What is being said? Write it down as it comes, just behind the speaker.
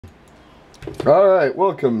Alright,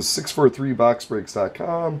 welcome,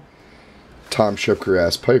 643boxbreaks.com. Tom Schepker,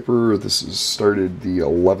 askpiper. This is started the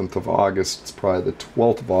 11th of August. It's probably the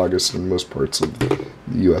 12th of August in most parts of the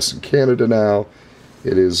US and Canada now.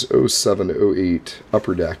 It is 0708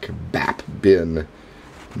 Upper Deck BAP bin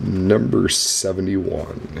number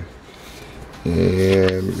 71.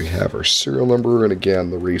 And we have our serial number, and again,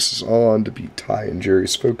 the race is on to beat Ty and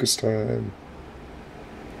Jerry's focus time.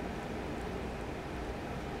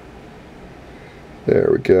 There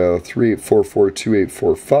we go,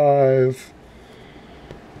 38442845.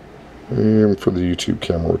 And for the YouTube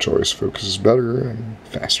camera, which always focuses better and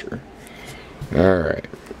faster. Alright,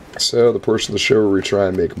 so the portion of the show where we try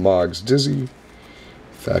and make Moggs dizzy.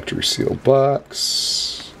 Factory sealed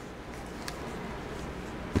box.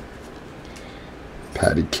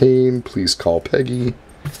 Patty Kane, please call Peggy.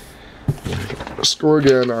 Score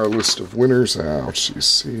again, our list of winners. Ouch, you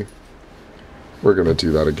see. We're going to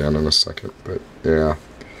do that again in a second, but yeah.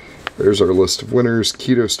 There's our list of winners.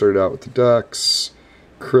 Keto started out with the Ducks.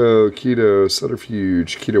 Crow, Keto,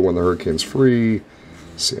 Centrifuge. Keto won the Hurricanes free.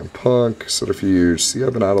 CM Punk, Centrifuge. See,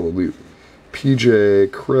 I've been out of the loop.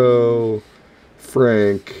 PJ, Crow,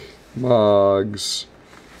 Frank, Moggs.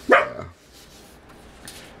 Yeah.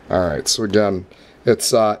 Alright, so again,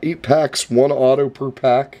 it's 8 packs, 1 auto per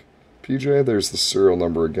pack. PJ, there's the serial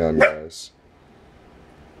number again, guys.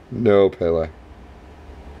 No Pele.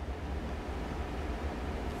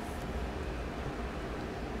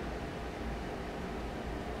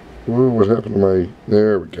 Whoa, what happened to my...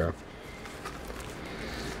 There we go.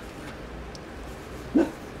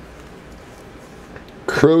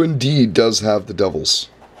 Crow indeed does have the Devils.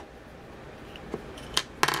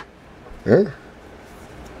 Yeah.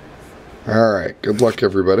 Alright, good luck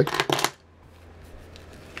everybody.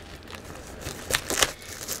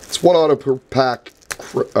 It's 1 auto per pack,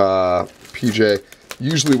 PJ.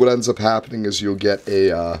 Usually what ends up happening is you'll get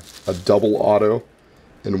a double auto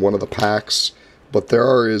in one of the packs. But there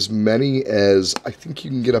are as many as, I think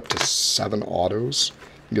you can get up to 7 autos. You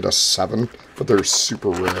can get a 7, but they're super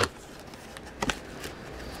rare.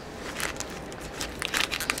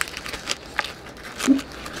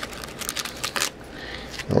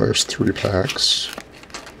 Now there's 3 packs.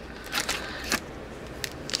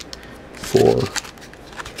 4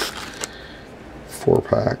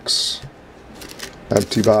 packs.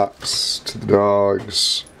 Empty box to the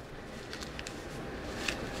dogs.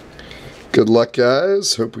 Good luck,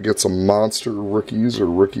 guys. Hope we get some monster rookies or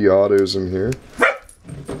rookie autos in here.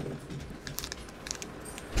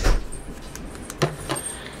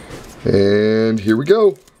 And here we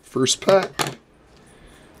go. First pack.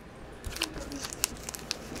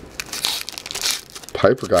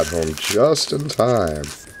 Piper got home just in time.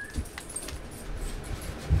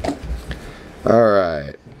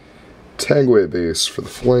 Alright. Tangway base for the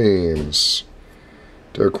Flames.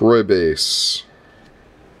 Derek Roy base.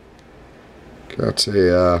 Got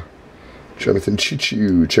a Jonathan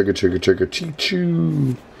Chichu,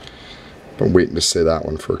 Chichu. Been waiting to say that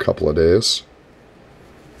one for a couple of days.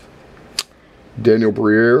 Daniel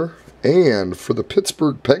Briere, and for the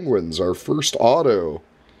Pittsburgh Penguins, our first auto.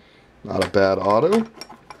 Not a bad auto,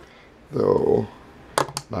 though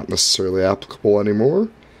not necessarily applicable anymore.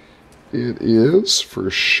 It is for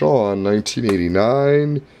Sean,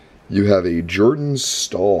 1989. You have a Jordan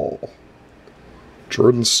Staal.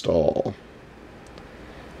 Jordan Staal.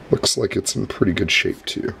 Looks like it's in pretty good shape,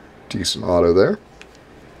 too. Decent auto there.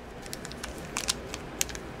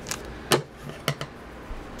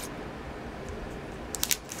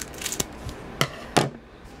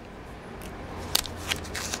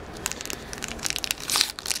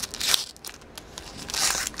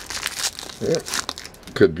 Yeah.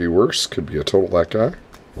 Could be worse. Could be a total that guy.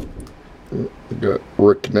 We got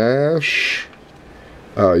Rick Nash.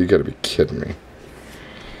 Oh, you gotta be kidding me.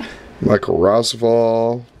 Michael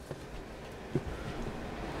Rosval.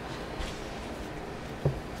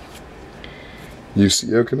 UC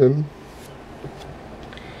Jokinen.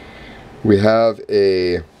 We have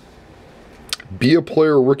a Be a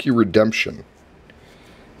Player Rookie Redemption.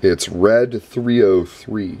 It's Red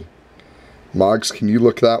 303. Moggs, can you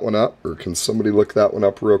look that one up? Or can somebody look that one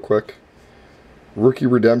up real quick? Rookie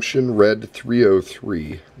Redemption, Red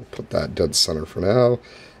 303. We'll put that dead center for now.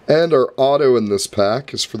 And our auto in this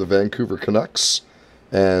pack is for the Vancouver Canucks.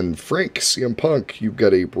 And Frank, CM Punk, you've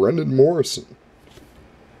got a Brendan Morrison.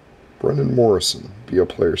 Brendan Morrison, Be a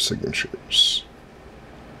Player Signatures.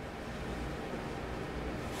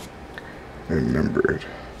 And numbered.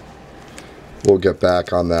 We'll get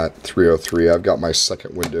back on that 303. I've got my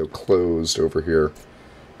second window closed over here.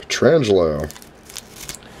 Petrangelo.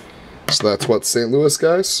 So that's what, St. Louis,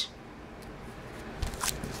 guys?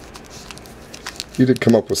 You did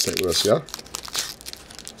come up with St. Louis, yeah?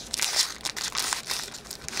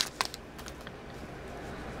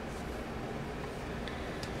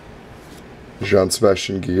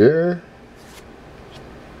 Jean-Sébastien Guerre.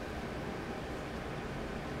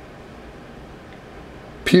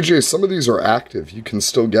 PJ, some of these are active. You can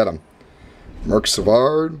still get them. Marc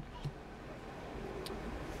Savard.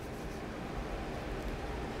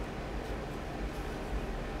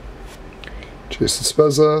 Jason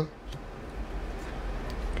Spezza.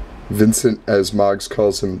 Vincent, as Moggs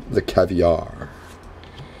calls him, the Caviar.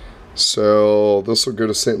 So this will go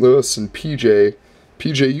to St. Louis and PJ.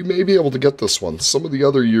 PJ, you may be able to get this one. Some of the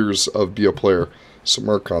other years of Be a Player. So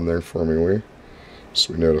mark on there for me, will you?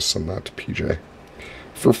 So we know to send that to PJ.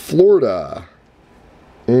 For Florida.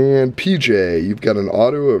 And PJ, you've got an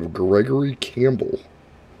auto of Gregory Campbell.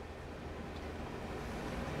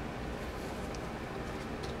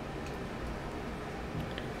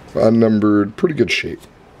 Unnumbered, pretty good shape.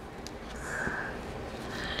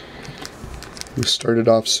 We started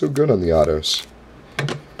off so good on the autos.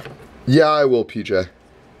 Yeah, I will, PJ.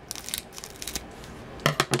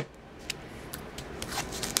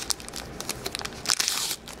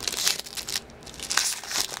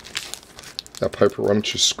 Yeah, Piper, why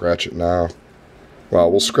don't you scratch it now? Well,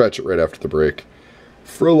 we'll scratch it right after the break.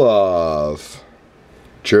 Frilov.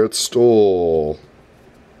 Jarrett Stoll.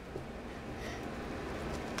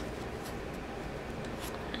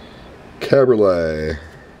 Caberlet.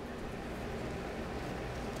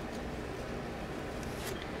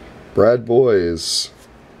 Brad Boys.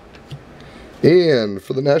 And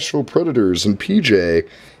for the Nashville Predators and PJ,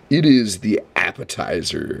 it is the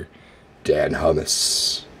appetizer, Dan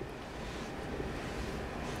Hummus.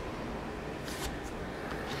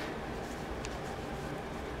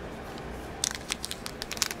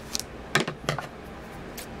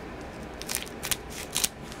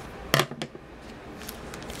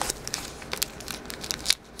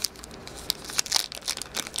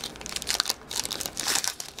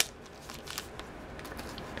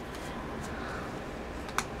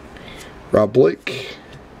 Rob Blake,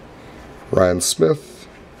 Ryan Smith,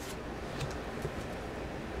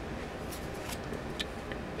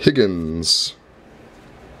 Higgins,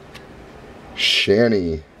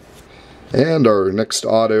 Shanny, and our next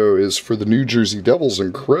auto is for the New Jersey Devils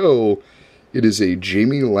and Crow. It is a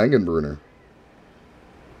Jamie Langenbrunner.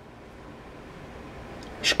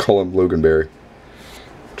 I should call him Loganberry.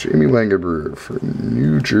 Jamie Langenbrunner for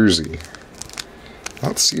New Jersey.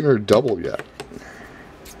 Not seen her double yet.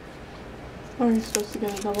 Are you supposed to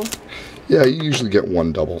get a double? Yeah, you usually get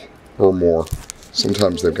one double or more.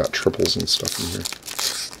 Sometimes they've got triples and stuff in here.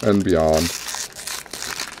 And beyond.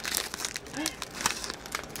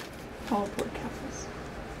 Teleport capsules.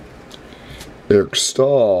 Eric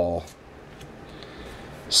Stahl.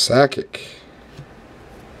 Sakic.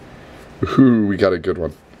 Ooh, we got a good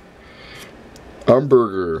one.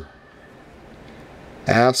 Umberger.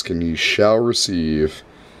 Ask and ye shall receive.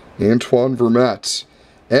 Antoine Vermette.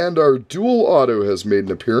 And our dual auto has made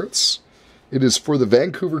an appearance. It is for the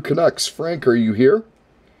Vancouver Canucks. Frank, are you here?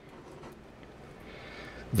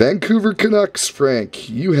 Vancouver Canucks, Frank,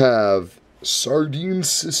 you have Sardine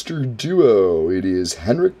Sister Duo. It is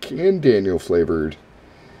Henrik and Daniel flavored.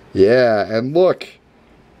 Yeah, and look,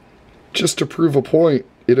 just to prove a point,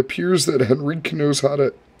 it appears that Henrik knows how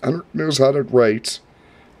to write,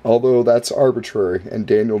 although that's arbitrary, and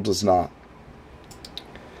Daniel does not.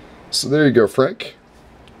 So there you go, Frank.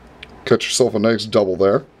 Cut yourself a nice double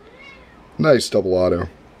there. Nice double auto.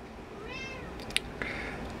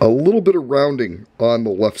 A little bit of rounding on the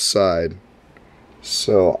left side.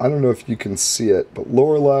 So I don't know if you can see it, but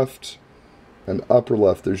lower left and upper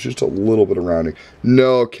left, there's just a little bit of rounding.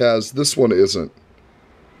 No, Kaz, this one isn't.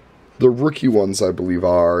 The rookie ones, I believe,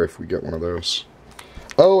 are, if we get one of those.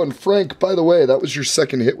 Oh, and Frank, by the way, that was your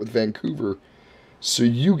second hit with Vancouver. So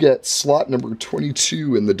you get slot number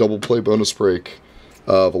 22 in the double play bonus break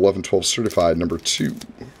of 11-12 certified number 2.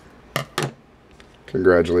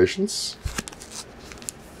 Congratulations.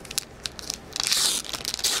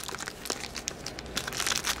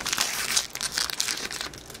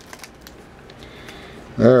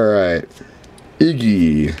 All right,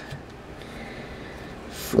 Iggy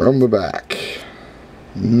from the back,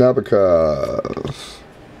 Nabokov,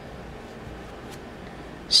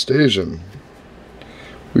 Stasian.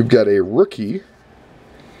 We've got a rookie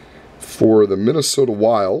for the Minnesota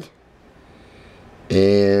Wild,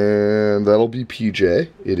 and that'll be PJ.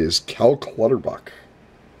 It is Cal Clutterbuck.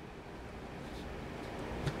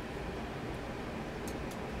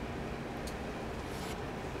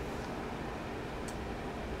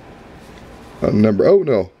 Oh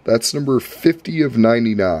no, that's number 50 of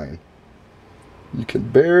 99. You can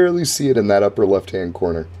barely see it in that upper left-hand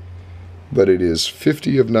corner. But it is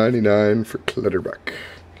 50 of 99 for Clutterbuck.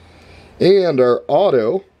 And our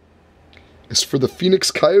auto is for the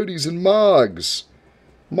Phoenix Coyotes and Moggs.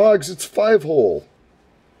 Moggs, it's 5-hole.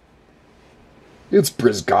 It's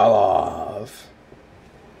Brizgalov.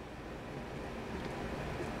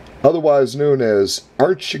 Otherwise known as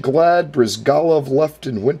Aren't You Glad Brizgalov Left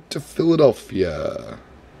and Went to Philadelphia?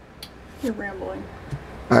 You're rambling.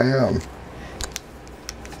 I am.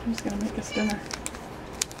 I'm just gonna make us dinner.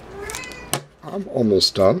 I'm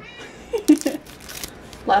almost done.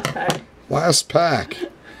 Last pack. Last pack.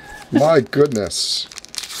 My goodness.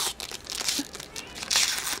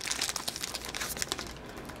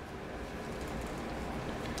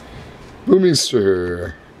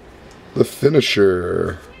 Boomister. The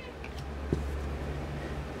finisher.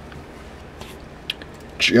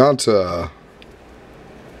 Gianta.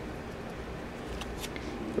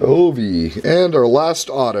 Ovi. And our last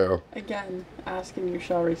auto. Again, ask and you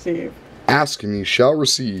shall receive. Ask and you shall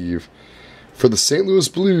receive. For the St. Louis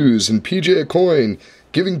Blues and PJ a coin,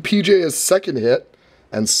 giving PJ a second hit,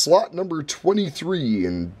 and slot number 23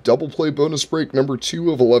 in double play bonus break number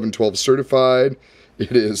 2 of 11-12 certified,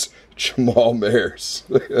 it is Jamal Mayers.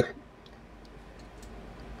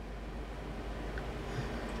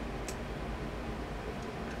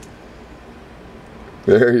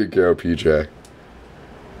 There you go, PJ.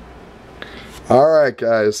 Alright,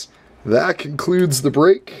 guys. That concludes the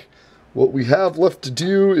break. What we have left to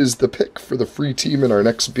do is the pick for the free team in our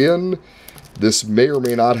next bin. This may or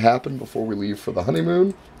may not happen before we leave for the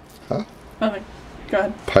honeymoon. Huh? Nothing. Go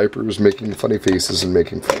ahead. Piper's making funny faces and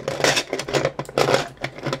making fun.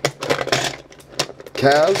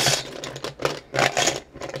 Kaz,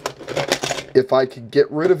 if I could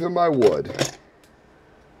get rid of him, I would.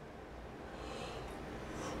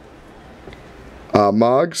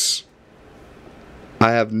 Moggs,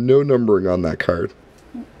 I have no numbering on that card.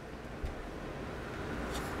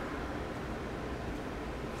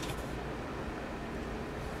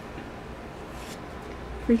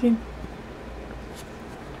 Free team.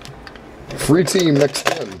 Free team next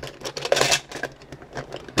bin.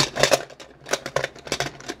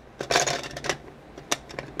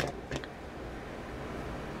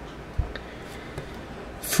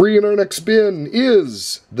 Free in our next bin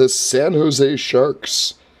is the San Jose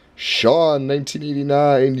Sharks. Sean,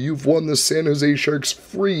 1989, you've won the San Jose Sharks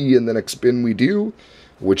free in the next bin we do,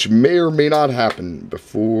 which may or may not happen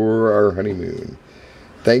before our honeymoon.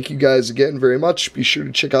 Thank you guys again very much. Be sure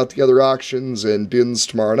to check out the other auctions and bins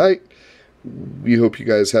tomorrow night. We hope you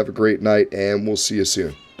guys have a great night, and we'll see you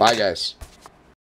soon. Bye, guys.